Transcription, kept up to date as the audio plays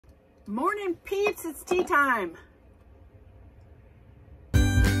Morning peeps, it's tea time.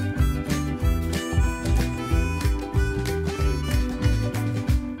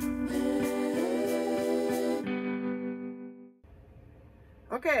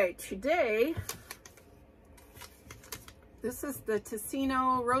 Okay, today, this is the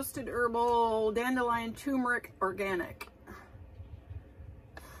Ticino Roasted Herbal Dandelion Turmeric Organic.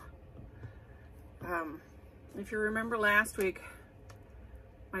 If you remember last week,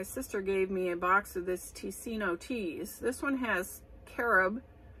 my sister gave me a box of this Ticino teas. This one has carob,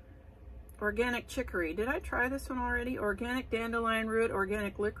 organic chicory. Did I try this one already? Organic dandelion root,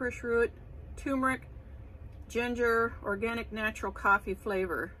 organic licorice root, turmeric, ginger, organic natural coffee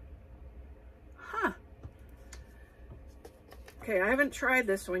flavor. Huh. Okay, I haven't tried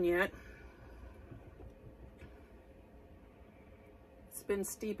this one yet. It's been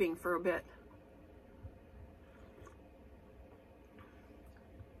steeping for a bit.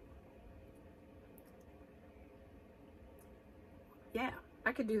 Yeah,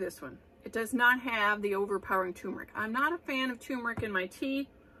 I could do this one. It does not have the overpowering turmeric. I'm not a fan of turmeric in my tea.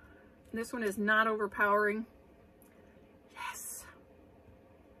 This one is not overpowering. Yes,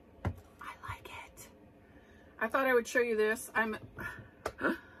 I like it. I thought I would show you this. I'm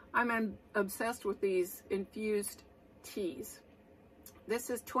obsessed with these infused teas. This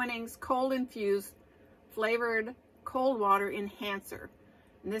is Twinings Cold Infused Flavored Cold Water Enhancer.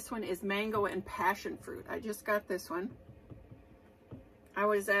 And this one is mango and passion fruit. I just got this one. I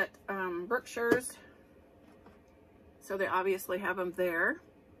was at Brookshire's, so they obviously have them there.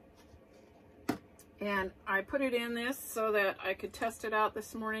 And I put it in this so that I could test it out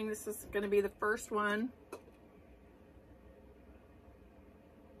this morning. This is going to be the first one.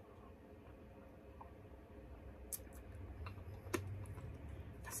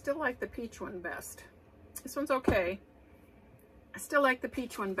 I still like the peach one best. This one's okay. I still like the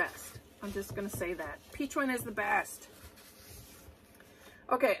peach one best. I'm just going to say that. Peach one is the best.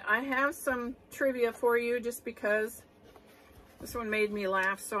 Okay, I have some trivia for you just because this one made me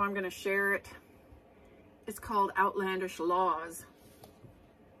laugh, so I'm going to share it. It's called Outlandish Laws.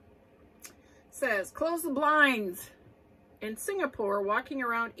 It says, close the blinds. In Singapore, walking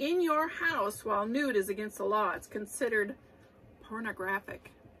around in your house while nude is against the law. It's considered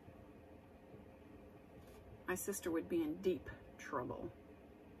pornographic. My sister would be in deep trouble.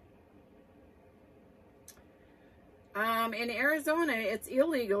 In Arizona, it's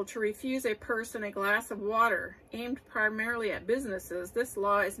illegal to refuse a person a glass of water. Aimed primarily at businesses, this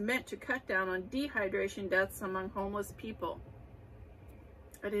law is meant to cut down on dehydration deaths among homeless people.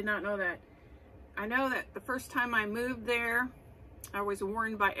 I did not know that. I know that the first time I moved there, I was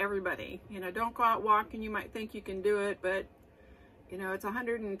warned by everybody. You know, don't go out walking. You might think you can do it, but, you know, it's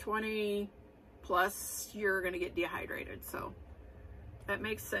 120 plus, you're going to get dehydrated. So that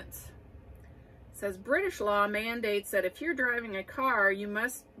makes sense. It says British law mandates that if you're driving a car, you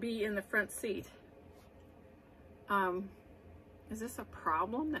must be in the front seat. Is this a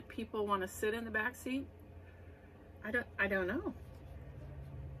problem that people want to sit in the back seat? I don't know.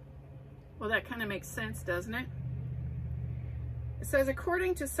 Well, that kind of makes sense, doesn't it? It says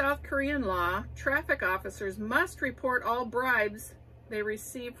according to South Korean law, traffic officers must report all bribes they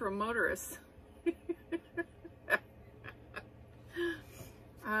receive from motorists.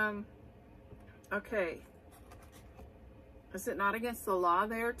 Okay, is it not against the law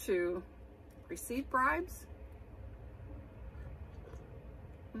there to receive bribes?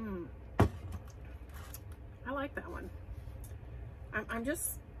 I like that one.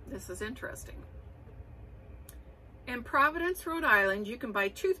 This is interesting. In Providence, Rhode Island, you can buy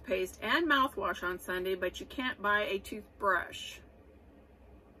toothpaste and mouthwash on Sunday, but you can't buy a toothbrush.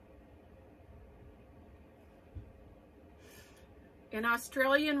 In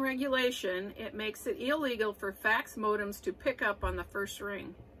Australian regulation, it makes it illegal for fax modems to pick up on the first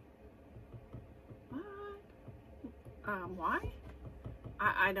ring. What? Why?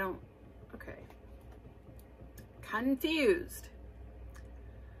 I don't, okay. Confused.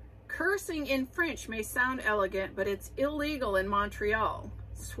 Cursing in French may sound elegant, but it's illegal in Montreal.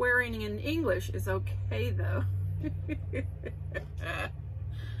 Swearing in English is okay, though.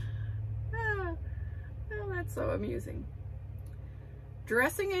 Oh, that's so amusing.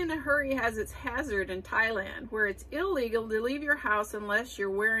 Dressing in a hurry has its hazard in Thailand, where it's illegal to leave your house unless you're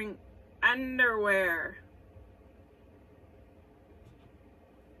wearing underwear.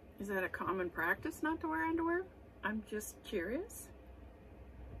 Is that a common practice not to wear underwear? I'm just curious.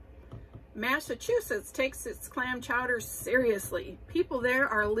 Massachusetts takes its clam chowder seriously. People there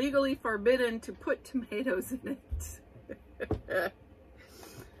are legally forbidden to put tomatoes in it.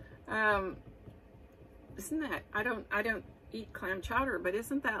 Isn't that, I don't eat clam chowder, but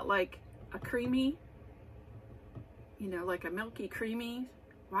isn't that like a creamy, you know, like a milky creamy?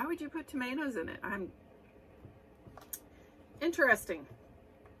 Why would you put tomatoes in it? I'm interesting.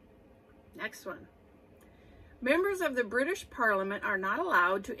 Next one. Members of the British Parliament are not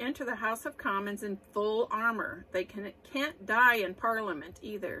allowed to enter the House of Commons in full armor. They can't die in Parliament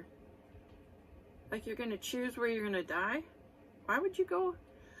either. Like you're going to choose where you're going to die? Why would you go?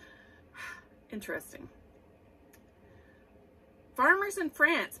 Interesting. Farmers in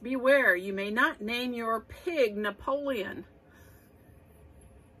France, beware, you may not name your pig Napoleon.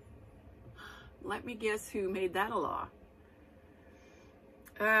 Let me guess who made that a law.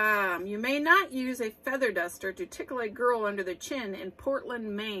 You may not use a feather duster to tickle a girl under the chin in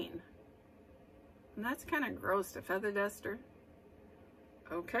Portland, Maine. And that's kind of gross, a feather duster.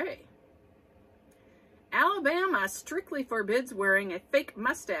 Okay. Alabama strictly forbids wearing a fake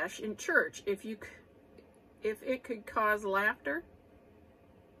mustache in church if it could cause laughter.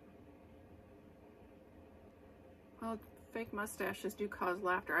 Well, fake mustaches do cause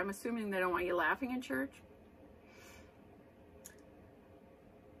laughter. I'm assuming they don't want you laughing in church.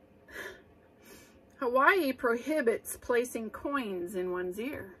 Hawaii prohibits placing coins in one's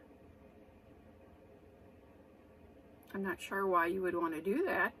ear. I'm not sure why you would want to do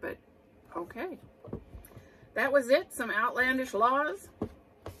that, but okay. That was it, some outlandish laws.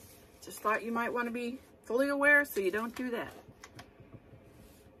 Just thought you might want to be fully aware so you don't do that.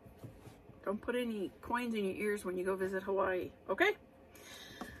 Don't put any coins in your ears when you go visit Hawaii, okay?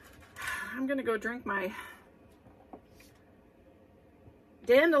 I'm gonna go drink my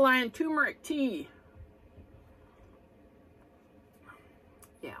dandelion turmeric tea.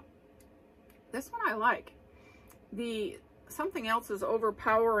 Yeah, this one I like. Something else is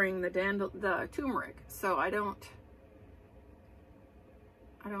overpowering the turmeric, so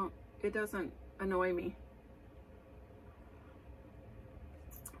it doesn't annoy me.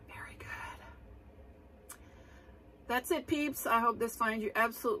 Very good. That's it, peeps. I hope this finds you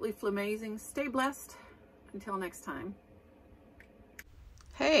absolutely flamazing. Stay blessed. Until next time.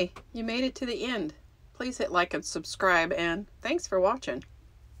 Hey, you made it to the end. Please hit like and subscribe, and thanks for watching.